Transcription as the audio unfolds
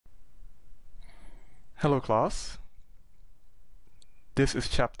Hello class, this is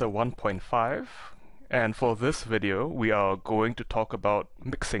chapter 1.5 and for this video we are going to talk about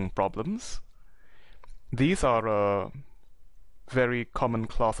mixing problems. These are a very common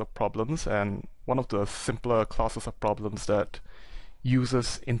class of problems and one of the simpler classes of problems that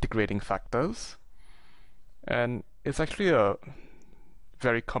uses integrating factors, and it's actually a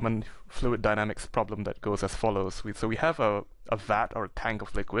very common fluid dynamics problem that goes as follows. So we have a vat or a tank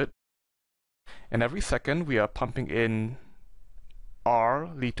of liquid, and every second we are pumping in R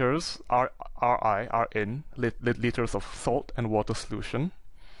liters, liters of salt and water solution.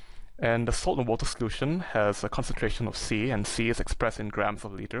 And the salt and water solution has a concentration of C, and C is expressed in grams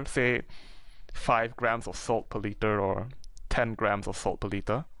of liter. Say 5 grams of salt per liter or 10 grams of salt per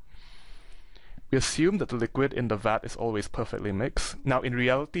liter. We assume that the liquid in the vat is always perfectly mixed. Now in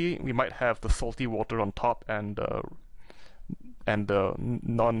reality, we might have the salty water on top and the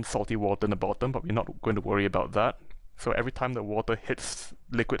non-salty water in the bottom, but we're not going to worry about that. So every time the liquid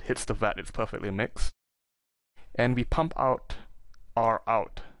hits the vat, it's perfectly mixed. And we pump out R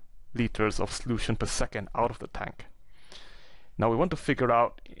out, liters of solution per second out of the tank. Now we want to figure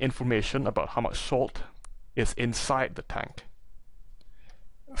out information about how much salt is inside the tank.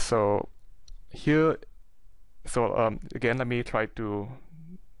 So here, again, let me try to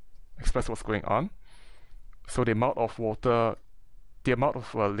express what's going on. So the amount of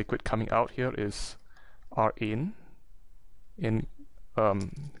liquid coming out here is R in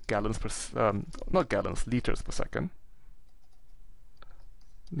gallons per, not gallons, liters per second.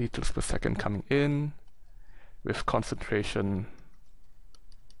 Liters per second coming in with concentration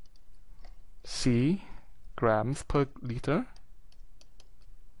C, grams per liter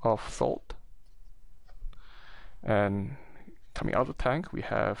of salt. And coming out of the tank, we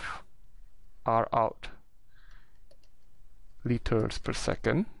have R out, liters per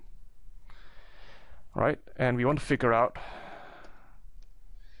second. All right, and we want to figure out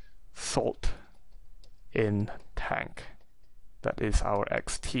salt in tank. That is our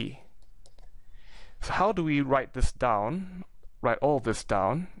xt. So how do we write all this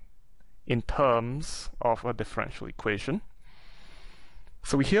down in terms of a differential equation?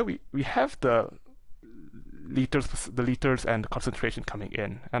 So we have the liters and the concentration coming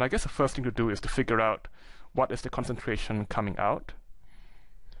in, and I guess the first thing to do is to figure out what is the concentration coming out,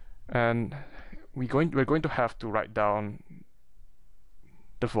 and we're going to have to write down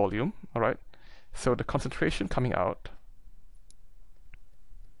the volume. All right, so the concentration coming out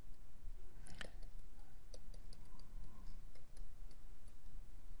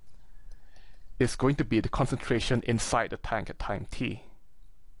is going to be the concentration inside the tank at time t.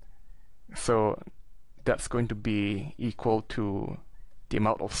 So that's going to be equal to the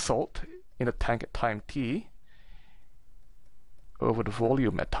amount of salt in the tank at time t over the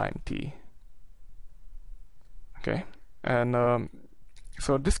volume at time t. Okay, and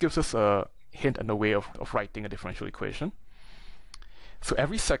so this gives us a hint and a way of writing a differential equation. So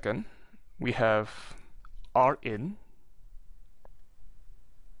every second we have R in.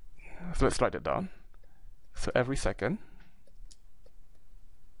 So let's write it down. So every second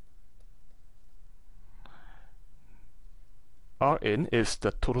R in is the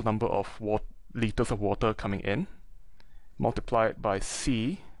total number of liters of water coming in, multiplied by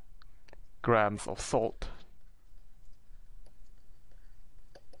C, grams of salt,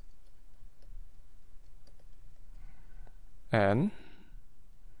 and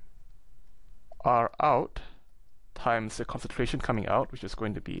R out times the concentration coming out, which is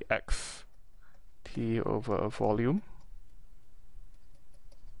going to be X T over volume,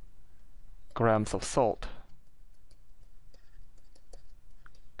 grams of salt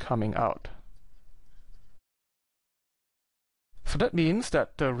coming out. So that means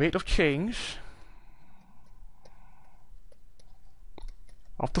that the rate of change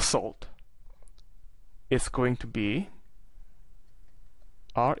of the salt is going to be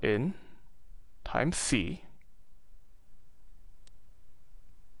R in times C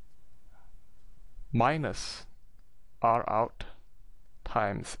minus R out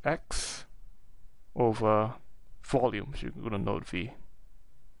times X over volume, so you're going to note V.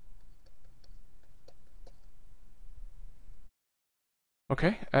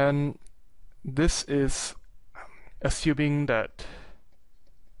 Okay, and this is assuming that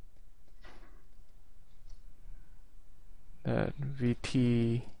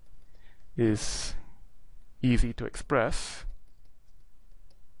Vt is easy to express.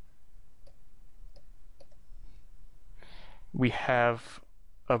 We have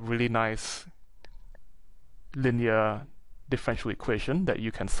a really nice linear differential equation that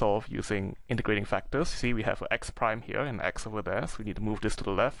you can solve using integrating factors. See, we have x prime here and x over there, so we need to move this to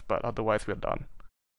the left, but otherwise we're done.